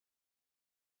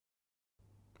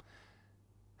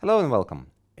Hello and welcome.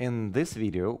 In this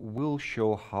video, we'll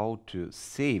show how to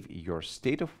save your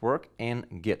state of work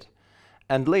in Git.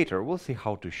 And later, we'll see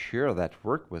how to share that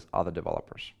work with other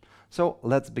developers. So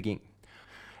let's begin.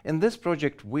 In this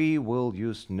project, we will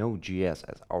use Node.js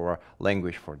as our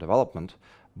language for development,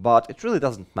 but it really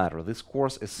doesn't matter. This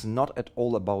course is not at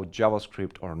all about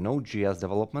JavaScript or Node.js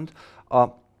development.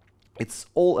 It's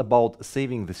all about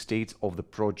saving the states of the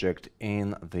project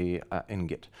in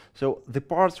Git. So the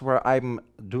parts where I'm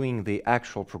doing the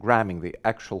actual programming, the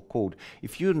actual code,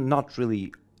 if you're not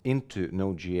really into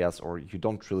Node.js or you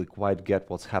don't really quite get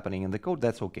what's happening in the code,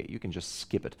 that's okay. You can just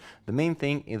skip it. The main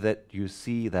thing is that you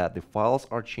see that the files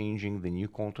are changing, the new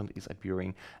content is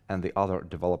appearing, and the other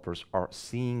developers are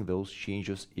seeing those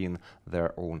changes in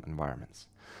their own environments.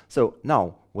 So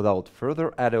now, without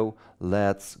further ado,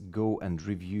 let's go and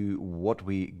review what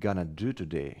we gonna do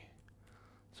today.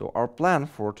 So our plan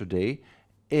for today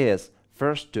is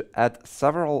first to add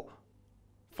several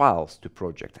files to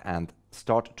project and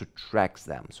start to track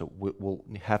them. So we'll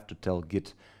have to tell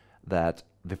Git that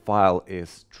the file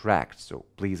is tracked. So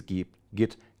please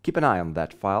keep an eye on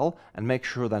that file and make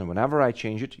sure that whenever I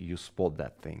change it, you spot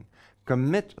that thing.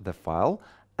 Commit the file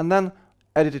and then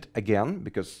edit it again,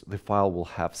 because the file will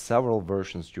have several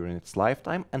versions during its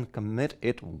lifetime, and commit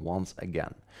it once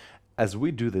again. As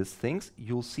we do these things,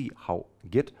 you'll see how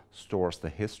Git stores the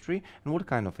history and what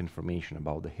kind of information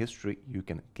about the history you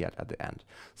can get at the end.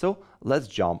 So let's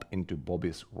jump into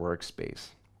Bobby's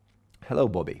workspace. Hello,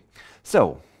 Bobby.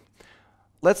 So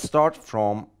let's start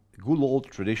from good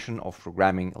old tradition of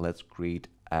programming. Let's create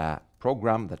a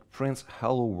program that prints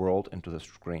hello world into the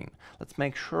screen. Let's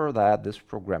make sure that this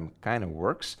program kind of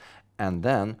works, and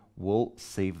then we'll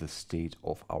save the state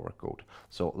of our code.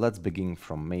 So let's begin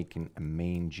from making a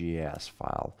main.js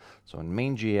file. So in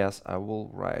main.js, I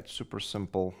will write super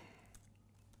simple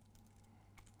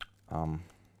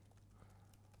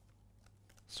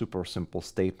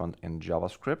statement in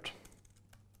JavaScript,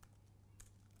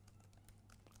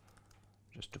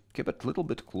 just to keep it a little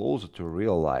bit closer to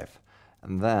real life.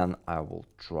 And then I will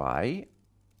try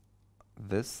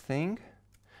this thing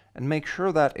and make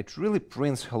sure that it really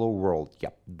prints hello world.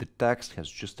 Yep, the text has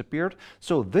just appeared.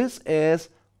 So this is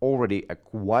already a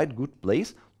quite good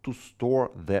place to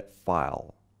store the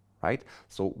file, right?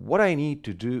 So what I need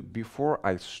to do before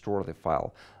I store the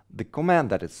file, the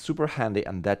command that is super handy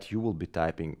and that you will be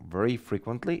typing very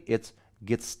frequently, it's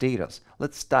git status.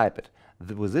 Let's type it.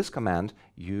 With this command,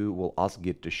 you will ask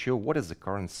Git to show what is the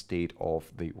current state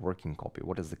of the working copy,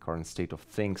 what is the current state of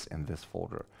things in this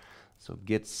folder. So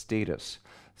git status.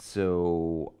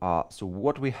 So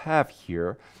what we have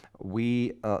here,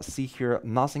 we see here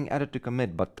nothing added to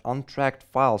commit, but untracked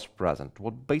files present.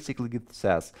 What basically Git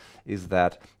says is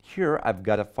that here I've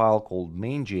got a file called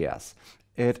main.js.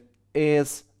 It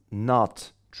is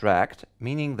not tracked,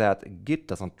 meaning that Git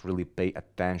doesn't really pay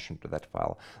attention to that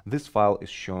file. This file is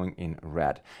showing in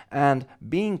red. And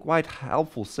being quite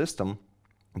helpful system,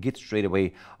 Git straight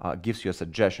away gives you a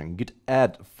suggestion, git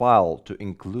add file to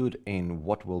include in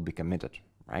what will be committed,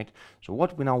 right? So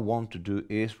what we now want to do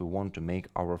is we want to make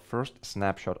our first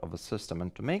snapshot of the system,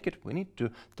 and to make it, we need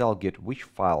to tell Git which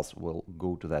files will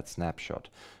go to that snapshot.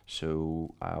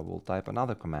 So I will type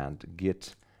another command,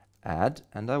 git add,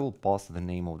 and I will pass the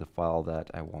name of the file that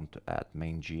I want to add,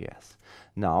 main.js.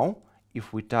 Now,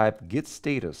 if we type git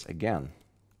status again,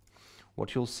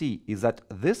 what you'll see is that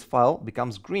this file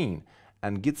becomes green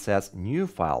and Git says new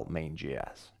file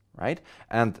main.js, right?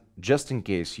 And just in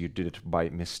case you did it by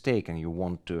mistake and you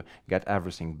want to get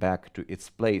everything back to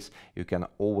its place, you can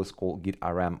always call git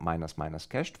rm ----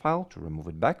 cached file to remove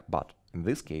it back, but in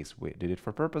this case, we did it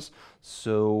for purpose,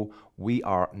 so we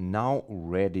are now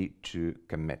ready to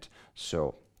commit.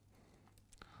 So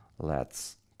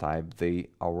let's type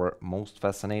our most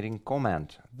fascinating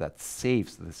command that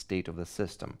saves the state of the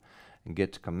system.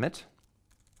 Git commit.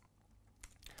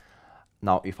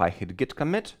 Now, if I hit git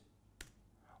commit,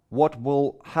 what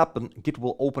will happen? Git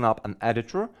will open up an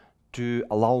editor to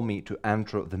allow me to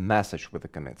enter the message with the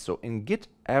commit. So in Git,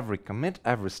 every commit,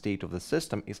 every state of the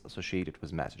system is associated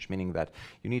with message, meaning that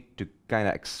you need to kind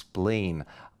of explain,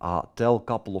 tell a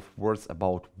couple of words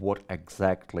about what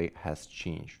exactly has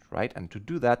changed, right? And to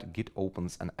do that, Git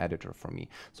opens an editor for me.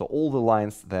 So all the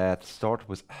lines that start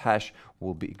with hash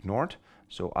will be ignored.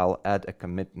 So I'll add a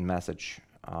commit message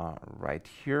right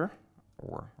here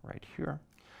or right here.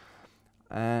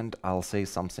 And I'll say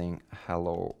something,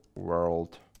 hello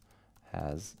world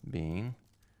has been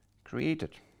created.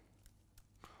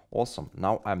 Awesome.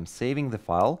 Now I'm saving the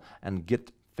file and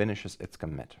Git finishes its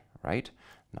commit, right?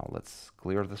 Now let's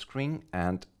clear the screen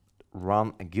and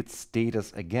run git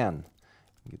status again.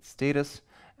 Git status,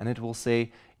 and it will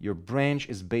say your branch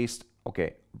is based,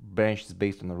 okay, branch is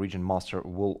based on the region master.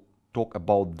 We'll talk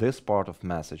about this part of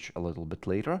message a little bit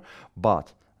later,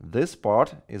 but this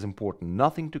part is important.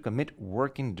 Nothing to commit,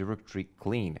 working directory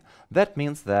clean. That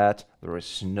means that there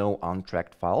is no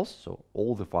untracked files, so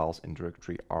all the files in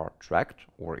directory are tracked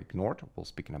or ignored. We'll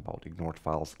speaking about ignored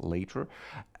files later,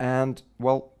 and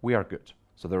well, we are good.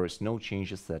 So there is no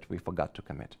changes that we forgot to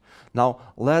commit. Now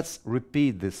let's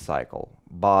repeat this cycle,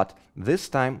 but this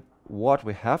time what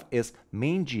we have is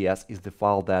main.js is the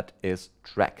file that is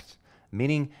tracked,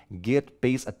 meaning Git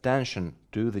pays attention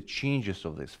to the changes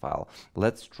of this file.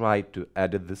 Let's try to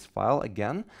edit this file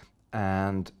again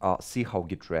and see how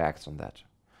Git reacts on that.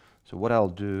 So what I'll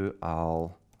do,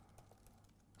 I'll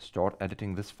start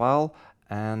editing this file,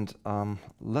 and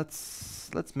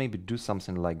let's maybe do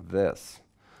something like this.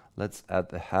 Let's add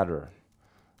the header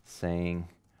saying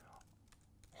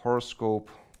horoscope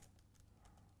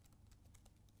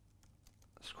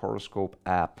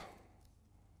app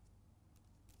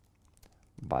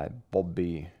by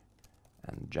Bobby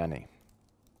and Jenny.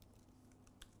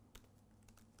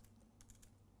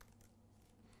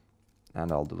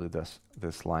 And I'll delete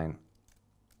this line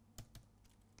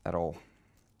at all.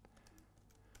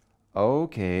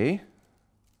 Okay.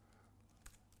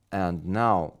 And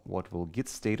now what will git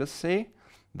status say?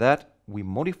 That we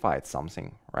modified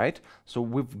something, right? So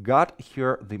we've got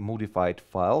here the modified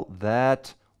file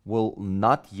that will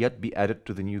not yet be added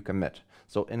to the new commit.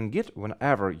 So in Git,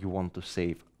 whenever you want to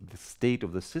save the state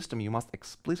of the system, you must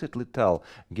explicitly tell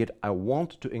Git, I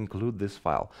want to include this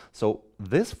file. So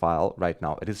this file right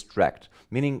now, it is tracked,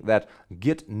 meaning that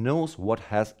Git knows what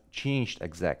has changed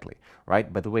exactly,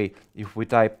 right? By the way, if we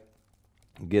type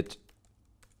git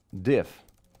diff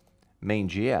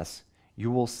main.js,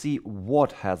 you will see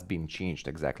what has been changed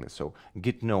exactly. So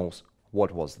Git knows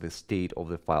what was the state of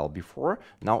the file before.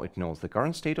 Now it knows the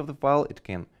current state of the file. It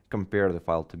can compare the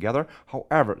file together.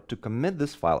 However, to commit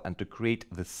this file and to create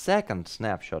the second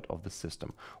snapshot of the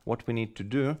system, what we need to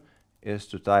do is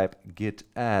to type git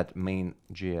add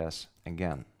main.js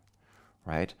again,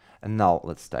 right? And now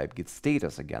let's type git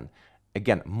status again.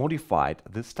 Again, modified,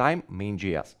 this time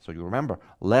main.js. So you remember,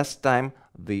 last time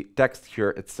the text here,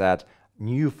 it said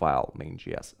new file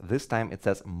main.js. This time it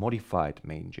says modified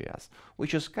main.js,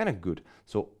 which is kind of good.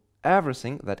 So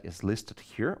everything that is listed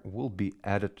here will be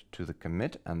added to the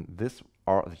commit, and these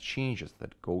are the changes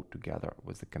that go together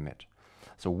with the commit.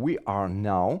 So we are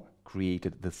now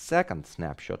created the second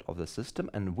snapshot of the system,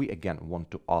 and we again want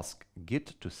to ask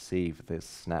Git to save this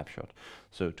snapshot.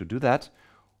 So to do that,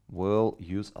 we'll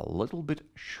use a little bit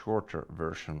shorter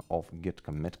version of git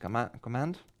commit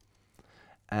command.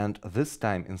 And this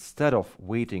time, instead of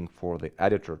waiting for the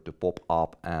editor to pop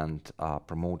up and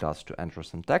promote us to enter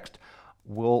some text,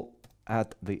 we'll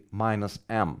add the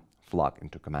 -m flag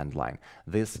into command line.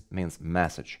 This means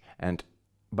message. And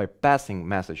by passing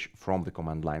message from the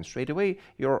command line straight away,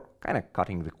 you're kind of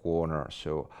cutting the corner.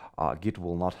 So Git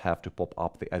will not have to pop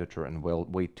up the editor and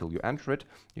wait till you enter it.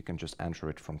 You can just enter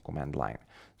it from command line.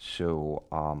 So,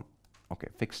 okay,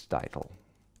 fix title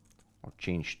or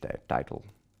change the title.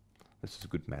 This is a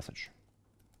good message.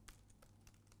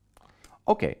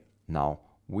 Okay, now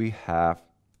we have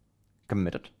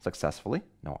committed successfully,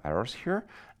 no errors here.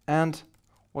 And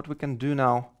what we can do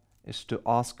now is to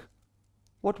ask,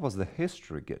 what was the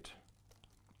history git?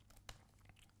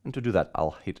 And to do that,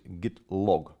 I'll hit git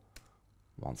log.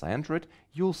 Once I enter it,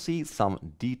 you'll see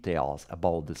some details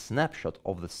about the snapshot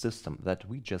of the system that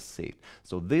we just saved.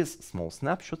 So these small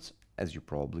snapshots, as you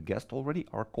probably guessed already,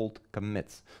 are called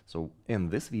commits. So in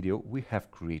this video, we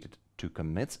have created 2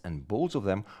 commits, and both of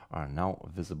them are now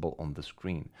visible on the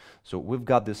screen. So we've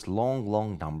got this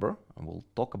long number, and we'll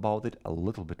talk about it a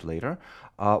little bit later.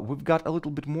 We've got a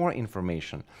little bit more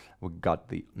information. We've got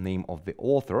the name of the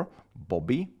author,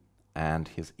 Bobby, and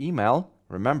his email.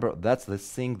 Remember, that's the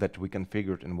thing that we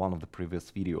configured in one of the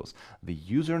previous videos. The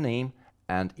username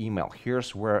and email.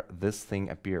 Here's where this thing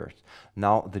appears.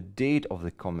 Now, the date of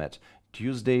the commit,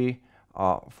 Tuesday,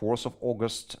 4th of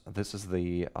August. This is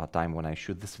the time when I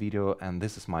shoot this video, and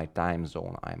this is my time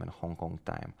zone. I'm in Hong Kong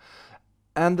time.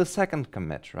 And the second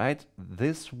commit, right?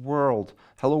 This world,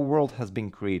 hello world, has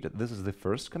been created. This is the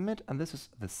first commit, and this is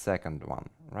the second one,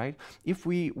 right? If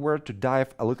we were to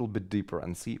dive a little bit deeper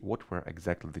and see what were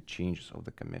exactly the changes of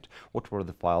the commit, what were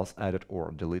the files added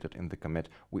or deleted in the commit,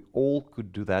 we all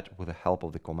could do that with the help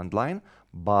of the command line,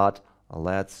 but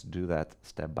let's do that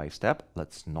step by step.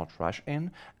 Let's not rush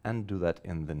in and do that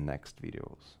in the next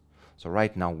videos. So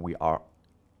right now we are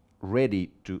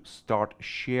ready to start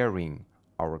sharing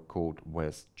our code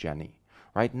with Jenny.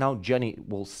 Right now, Jenny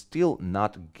will still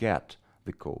not get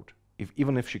the code.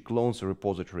 Even if she clones the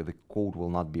repository, the code will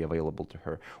not be available to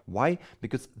her. Why?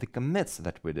 Because the commits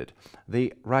that we did,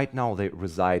 right now they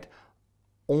reside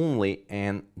only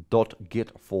in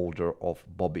 .git folder of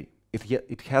Bobby.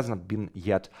 It hasn't been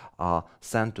yet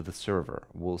sent to the server.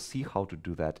 We'll see how to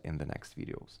do that in the next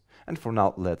videos. And for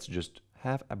now, let's just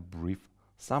have a brief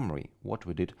summary what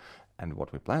we did and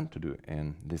what we plan to do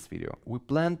in this video. We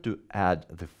plan to add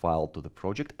the file to the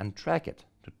project and track it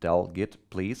to tell Git,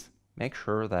 please make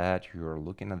sure that you're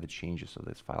looking at the changes of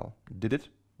this file. Did it?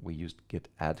 We used git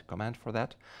add command for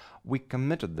that. We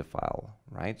committed the file,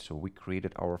 right? So we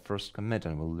created our first commit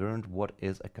and we learned what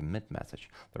is a commit message.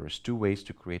 There is 2 ways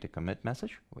to create a commit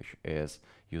message, which is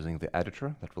using the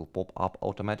editor that will pop up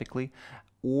automatically,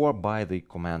 or by the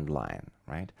command line,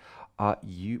 right?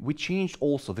 We changed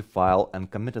also the file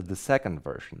and committed the second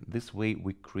version. This way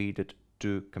we created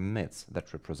 2 commits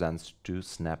that represents 2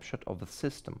 snapshots of the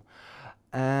system.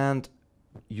 And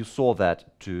you saw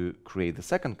that to create the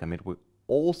second commit, we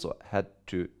also had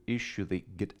to issue the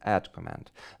git add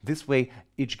command. This way,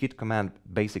 each git command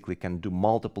basically can do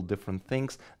multiple different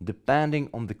things depending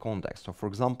on the context. So for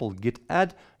example, git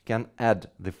add can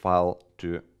add the file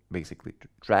to basically to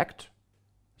tracked,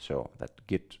 so that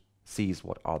Git sees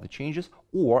what are the changes,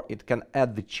 or it can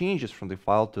add the changes from the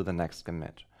file to the next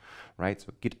commit, right?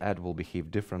 So git add will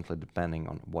behave differently depending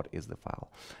on what is the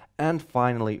file. And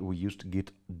finally, we used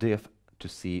git diff to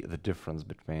see the difference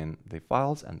between the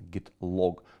files and git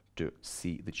log to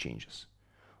see the changes.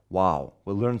 Wow,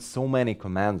 we learned so many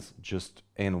commands just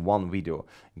in one video.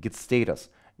 Git status,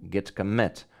 git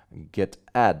commit, git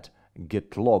add,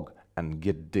 git log, and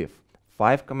git diff.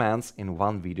 5 commands in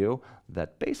one video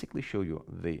that basically show you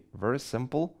the very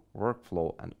simple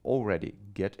workflow, and already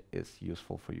Git is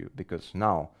useful for you, because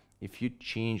now if you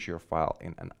change your file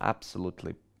in an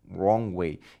absolutely wrong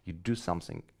way, you do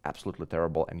something absolutely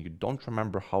terrible and you don't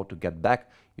remember how to get back,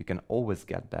 you can always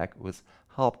get back with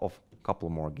help of a couple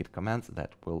more Git commands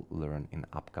that we'll learn in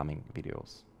upcoming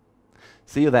videos.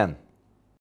 See you then.